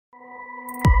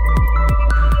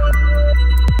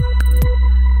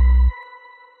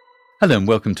Hello and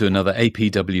welcome to another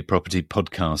APW Property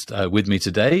Podcast. With me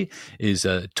today is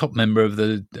a top member of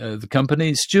the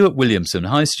company, Stuart Williamson.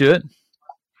 Hi, Stuart.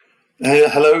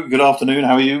 Hello, good afternoon.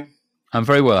 How are you? I'm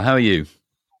very well. How are you?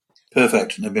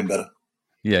 Perfect. Never been better.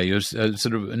 Yeah, you're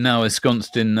sort of now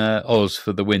ensconced in Oz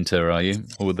for the winter, are you?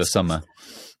 Or the summer?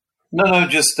 No,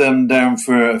 just down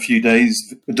for a few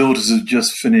days. My daughter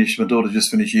just finished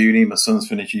uni. My son's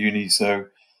finished uni, so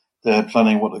they're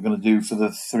planning what they're going to do for the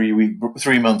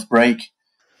 3-month break.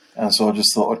 And so I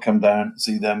just thought I'd come down and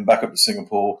see them back up to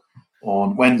Singapore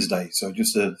on Wednesday. So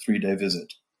just a 3-day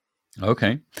visit.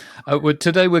 Okay. Well,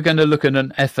 today we're going to look at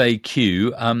an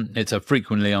FAQ. It's a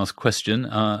frequently asked question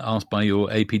asked by your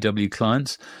APW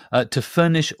clients. To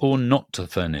furnish or not to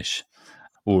furnish?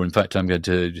 Or in fact, I'm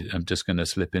just going to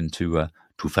slip into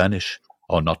to furnish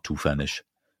or not to furnish.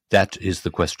 That is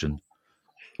the question.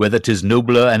 Whether 'tis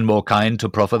nobler and more kind to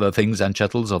proffer the things and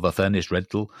chattels of a furnished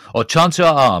rental, or chance your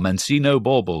arm and see no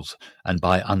baubles, and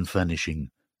by unfurnishing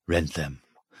rent them.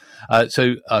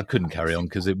 So I couldn't carry on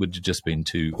because it would have just been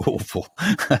too awful.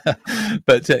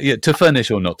 But to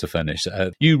furnish or not to furnish.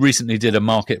 You recently did a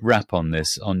market wrap on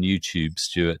this on YouTube,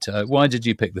 Stuart. Why did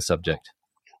you pick the subject?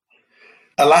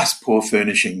 Alas, poor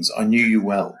furnishings, I knew you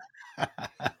well.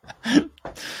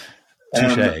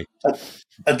 Touché.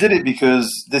 I did it because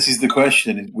this is the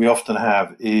question we often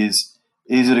have: is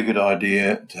it a good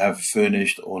idea to have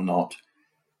furnished or not?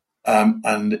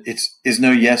 And it's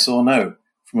no yes or no.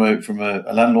 From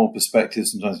a landlord perspective,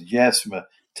 sometimes yes. From a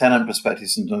tenant perspective,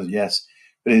 sometimes yes.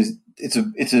 But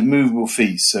it's a movable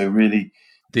feast. So really,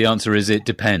 the answer is it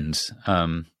depends.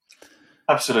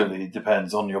 Absolutely, it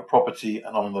depends on your property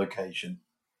and on location.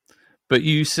 But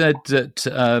you said that,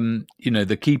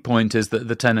 the key point is that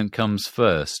the tenant comes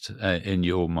first in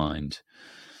your mind.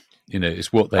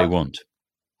 It's what they want.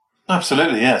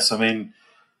 Absolutely, yes. I mean,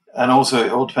 and also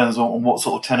it all depends on what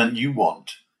sort of tenant you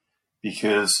want.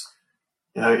 Because,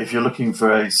 if you're looking for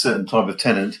a certain type of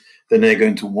tenant, then they're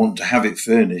going to want to have it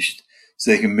furnished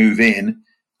so they can move in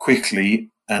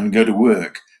quickly and go to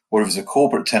work. Or if it's a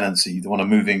corporate tenancy, they want to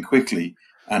move in quickly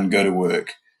and go to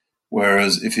work.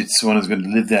 Whereas if it's someone who's going to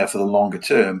live there for the longer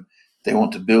term, they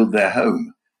want to build their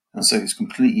home. And so it's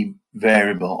completely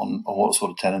variable on what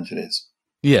sort of tenant it is.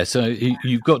 Yeah, so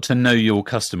you've got to know your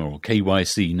customer, or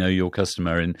KYC, know your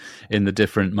customer in the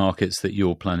different markets that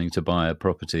you're planning to buy a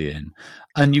property in.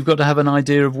 And you've got to have an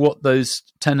idea of what those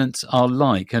tenants are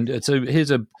like. And so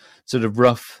here's a sort of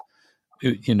rough,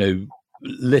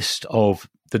 list of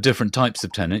the different types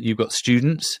of tenant. You've got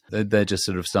students, they're just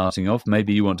sort of starting off.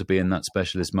 Maybe you want to be in that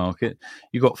specialist market.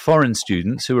 You've got foreign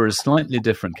students who are a slightly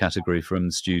different category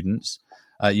from students.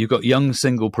 You've got young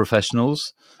single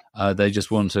professionals. They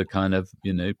just want a kind of,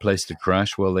 place to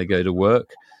crash while they go to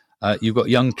work. You've got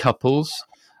young couples.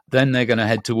 Then they're going to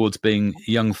head towards being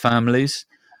young families.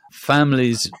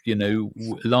 Families,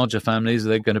 larger families,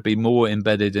 they're going to be more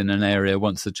embedded in an area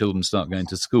once the children start going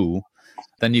to school.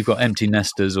 Then you've got empty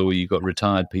nesters, or you've got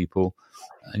retired people,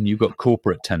 and you've got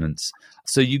corporate tenants.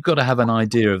 So you've got to have an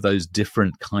idea of those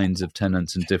different kinds of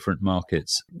tenants in different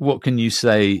markets. What can you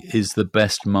say is the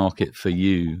best market for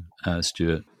you,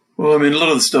 Stuart? Well, I mean, a lot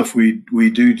of the stuff we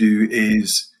do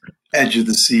is edge of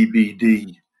the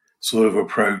CBD sort of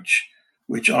approach,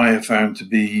 which I have found to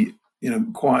be,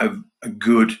 quite a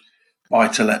good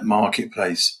buy-to-let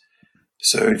marketplace.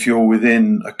 So if you're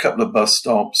within a couple of bus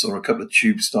stops or a couple of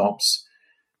tube stops,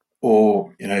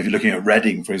 or, if you're looking at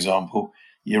Reading, for example,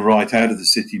 you're right out of the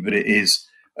city, but it is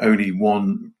only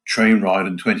one train ride,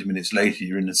 and 20 minutes later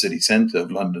you're in the city centre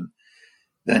of London.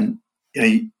 Then,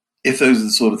 if those are the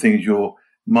sort of things you're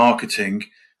marketing,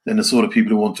 then the sort of people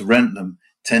who want to rent them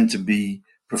tend to be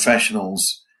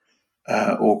professionals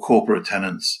or corporate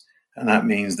tenants. And that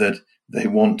means that they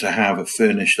want to have a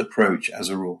furnished approach as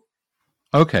a rule.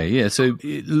 Okay, yeah. So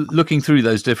looking through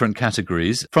those different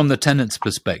categories, from the tenant's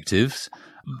perspectives,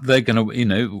 they're going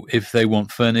to, if they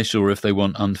want furnished or if they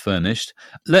want unfurnished.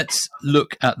 Let's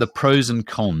look at the pros and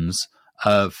cons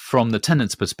from the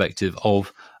tenant's perspective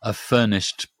of a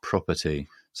furnished property.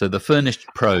 So the furnished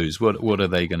pros, what are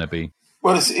they going to be?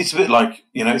 Well, it's a bit like,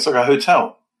 it's like a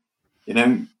hotel.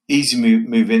 Easy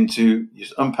move into, you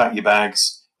just unpack your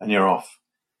bags and you're off.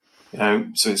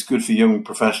 So it's good for young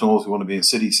professionals who want to be in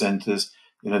city centres.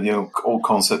 The old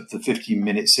concept, the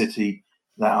 15-minute city,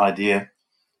 that idea.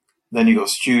 Then you've got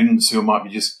students who might be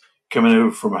just coming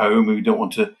over from home who don't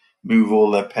want to move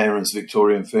all their parents'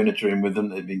 Victorian furniture in with them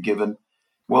that they've been given.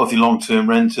 Wealthy long-term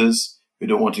renters who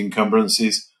don't want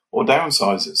encumbrances, or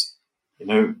downsizers.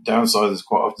 Downsizers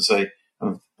quite often say,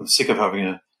 I'm sick of having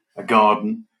a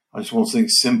garden. I just want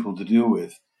things simple to deal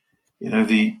with.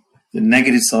 The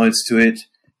negative sides to it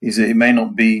is that it may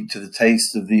not be to the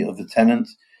taste of the tenant.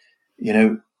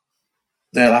 They'll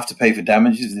have to pay for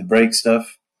damages if they break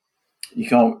stuff. You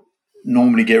can't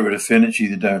normally get rid of furniture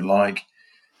you don't like.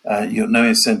 You've got no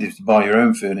incentive to buy your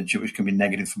own furniture, which can be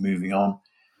negative for moving on.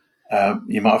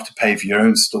 You might have to pay for your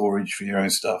own storage for your own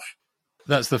stuff.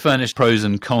 That's the furnished pros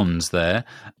and cons there.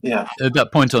 Yeah. At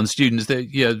that point on students,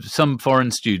 some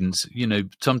foreign students,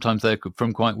 sometimes they're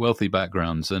from quite wealthy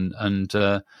backgrounds and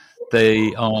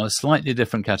they are a slightly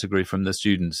different category from the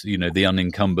students, the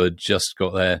unencumbered, just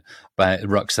got their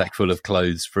rucksack full of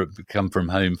clothes come from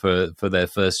home for their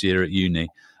first year at uni.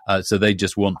 So they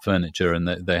just want furniture and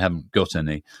they haven't got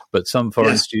any. But some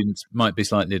foreign students might be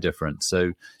slightly different.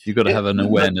 So you've got to have an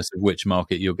awareness of which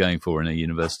market you're going for in a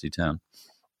university town.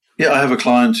 Yeah, I have a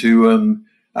client who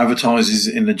advertises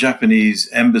in the Japanese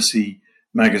embassy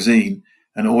magazine,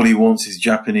 and all he wants is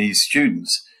Japanese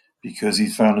students because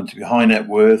he's found them to be high net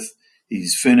worth.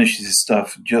 He's furnished his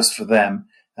stuff just for them,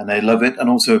 and they love it. And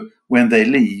also, when they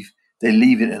leave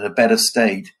it in a better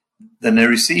state than they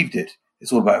received it.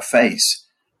 It's all about face.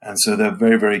 And so they're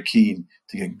very, very keen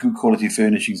to get good quality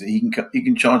furnishings that he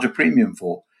can charge a premium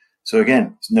for. So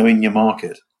again, it's knowing your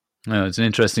market. Oh, it's an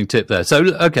interesting tip there. So,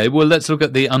 okay, well, let's look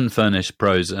at the unfurnished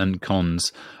pros and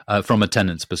cons from a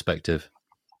tenant's perspective.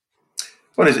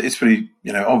 Well, it's pretty,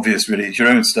 obvious, really. It's your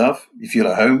own stuff. You feel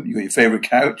at home. You've got your favourite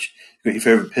couch. You've got your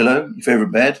favourite pillow, your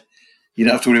favourite bed. You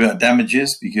don't have to worry about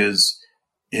damages because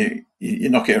you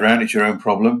knock it around. It's your own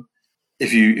problem.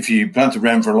 If you plan to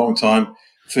rent for a long time,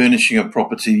 furnishing a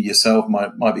property yourself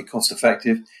might be cost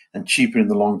effective and cheaper in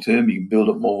the long term. You can build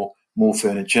up more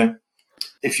furniture.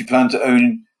 If you plan to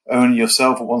own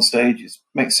yourself at one stage, it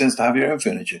makes sense to have your own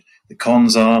furniture. The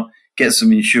cons are get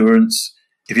some insurance.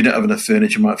 If you don't have enough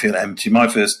furniture, you might feel empty. My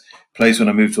first place when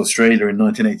I moved to Australia in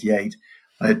 1988,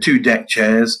 I had 2 deck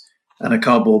chairs and a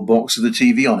cardboard box with a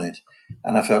TV on it.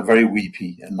 And I felt very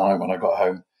weepy at night when I got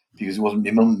home because it wasn't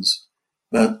my mum's.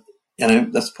 But,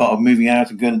 that's part of moving out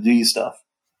and going to do your stuff.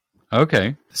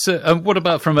 Okay. So what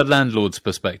about from a landlord's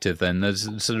perspective then?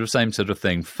 There's sort of same sort of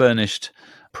thing, furnished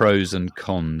pros and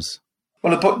cons.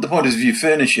 Well, the point is if you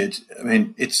furnish it,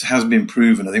 it has been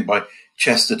proven, I think, by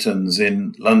Chesterton's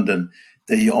in London,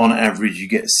 that on average you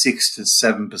get 6 to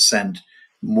 7%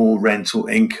 more rental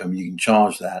income. You can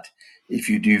charge that if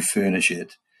you do furnish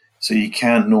it. So you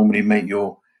can normally make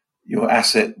your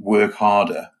asset work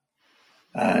harder.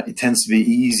 It tends to be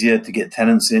easier to get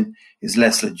tenants in. It's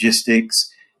less logistics.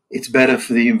 It's better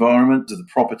for the environment, of the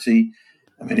property.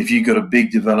 If you've got a big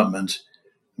development,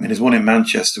 there's one in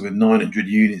Manchester with 900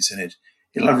 units in it.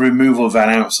 It'll have a removal van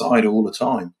outside all the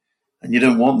time. And you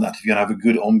don't want that if you're going to have a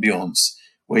good ambience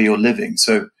where you're living.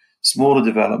 So smaller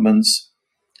developments,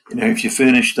 if you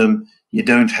furnish them, you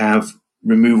don't have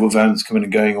removal vans coming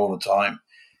and going all the time.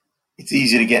 It's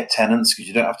easy to get tenants because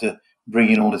you don't have to bring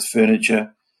in all this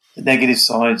furniture. The negative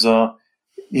sides are,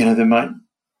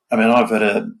 I've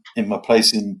had in my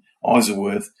place in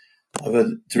Isleworth, I've had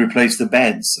to replace the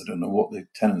beds. I don't know what the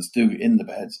tenants do in the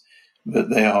beds, but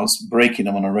they are breaking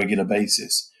them on a regular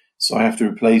basis. So I have to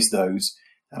replace those,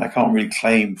 and I can't really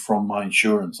claim from my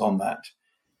insurance on that.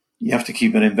 You have to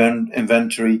keep an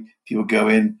inventory. People go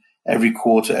in every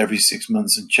quarter, every 6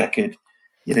 months and check it.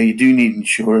 You do need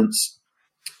insurance,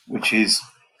 which is,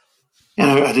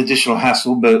 an additional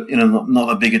hassle, but,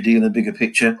 not a bigger deal in the bigger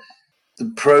picture.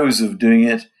 The pros of doing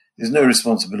it, there's no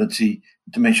responsibility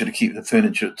to make sure to keep the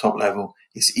furniture at top level.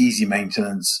 It's easy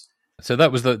maintenance. So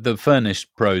that was the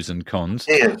furnished pros and cons.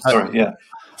 Yeah, sorry, yeah.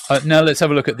 Now let's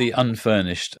have a look at the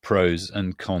unfurnished pros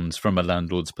and cons from a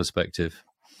landlord's perspective.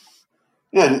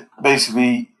 Yeah,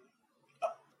 basically,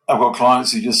 I've got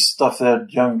clients who just stuff their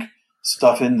junk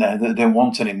stuff in there that they don't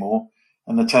want anymore,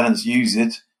 and the tenants use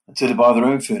it until they buy their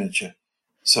own furniture.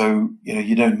 So,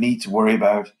 you don't need to worry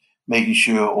about making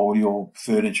sure all your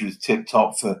furniture is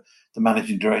tip-top for the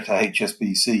managing director at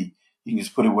HSBC. You can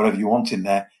just put it whatever you want in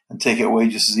there and take it away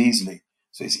just as easily.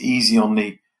 So it's easy on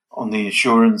the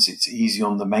insurance, it's easy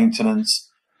on the maintenance.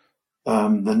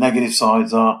 The negative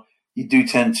sides are you do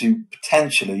tend to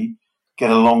potentially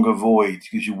get a longer void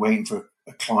because you're waiting for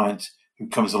a client who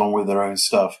comes along with their own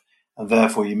stuff, and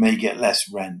therefore you may get less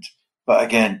rent. But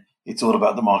again, it's all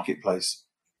about the marketplace.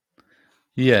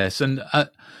 Yes, and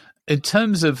in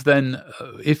terms of then,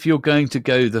 if you're going to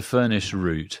go the furnished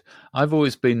route, I've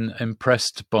always been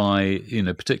impressed by,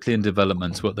 particularly in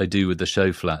developments, what they do with the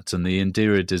show flats and the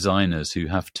interior designers who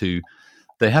have to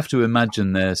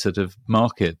imagine their sort of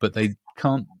market, but they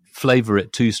can't flavour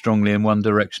it too strongly in one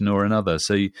direction or another.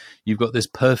 So you've got this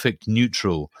perfect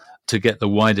neutral to get the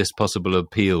widest possible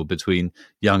appeal between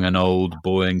young and old,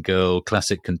 boy and girl,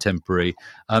 classic, contemporary.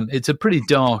 It's a pretty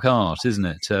dark art, isn't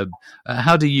it?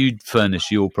 How do you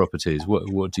furnish your properties?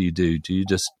 What do you do? Do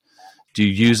you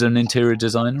use an interior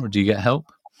designer, or do you get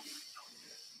help?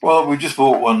 Well, we just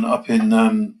bought one up in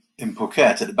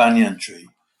Phuket at the Banyan Tree,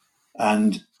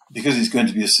 and because it's going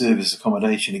to be a service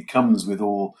accommodation, it comes with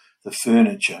all the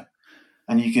furniture,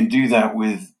 and you can do that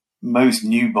with most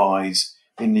new buys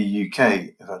in the UK.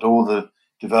 In fact, all the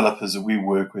developers that we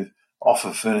work with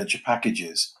offer furniture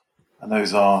packages, and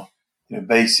those are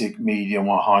basic, medium,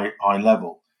 or high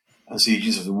level. And so you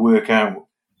just have to work out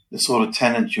the sort of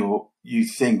tenant you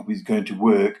think is going to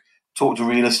work. Talk to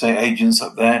real estate agents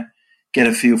up there, get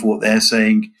a feel for what they're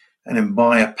saying, and then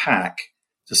buy a pack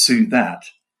to suit that.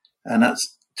 And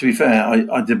that's, to be fair,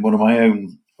 I did one of my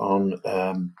own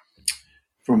on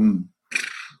from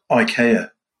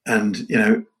IKEA, and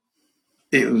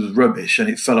it was rubbish, and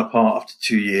it fell apart after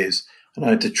 2 years, and I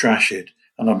had to trash it.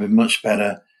 And I've been much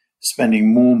better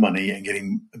spending more money and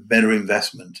getting a better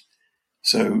investment.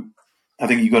 So I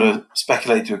think you've got to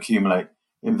speculate to accumulate,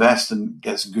 invest, and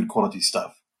get some good quality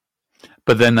stuff.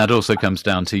 But then that also comes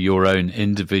down to your own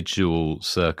individual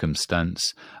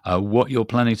circumstance, what you're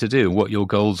planning to do, what your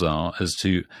goals are as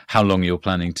to how long you're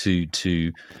planning to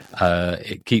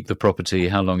keep the property,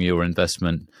 how long your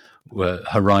investment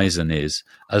horizon is,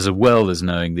 as well as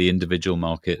knowing the individual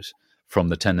market from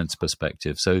the tenant's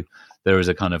perspective. So there is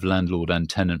a kind of landlord and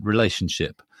tenant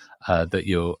relationship that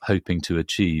you're hoping to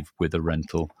achieve with a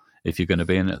rental if you're going to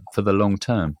be in it for the long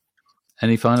term.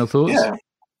 Any final thoughts?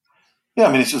 Yeah,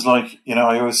 I mean, it's just like,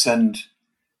 I always send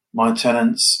my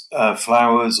tenants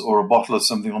flowers or a bottle of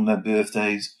something on their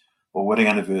birthdays or wedding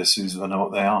anniversaries if I know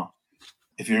what they are.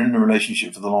 If you're in a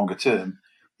relationship for the longer term,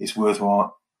 it's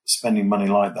worthwhile spending money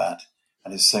like that.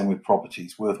 And it's the same with property.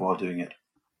 It's worthwhile doing it.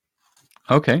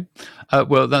 Okay.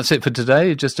 Well, that's it for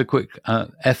today. Just a quick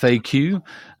FAQ.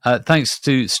 Thanks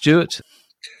to Stuart.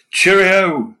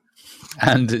 Cheerio!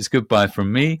 And it's goodbye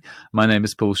from me. My name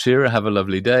is Paul Shearer. Have a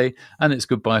lovely day. And it's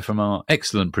goodbye from our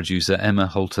excellent producer, Emma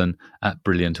Holton at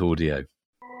Brilliant Audio.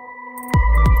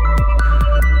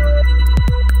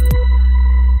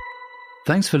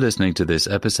 Thanks for listening to this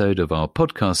episode of our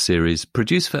podcast series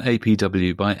produced for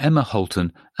APW by Emma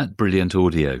Holton at Brilliant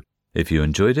Audio. If you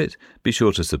enjoyed it, be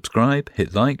sure to subscribe,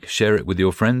 hit like, share it with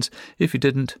your friends. If you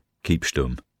didn't, keep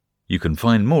stum. You can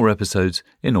find more episodes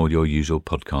in all your usual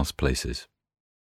podcast places.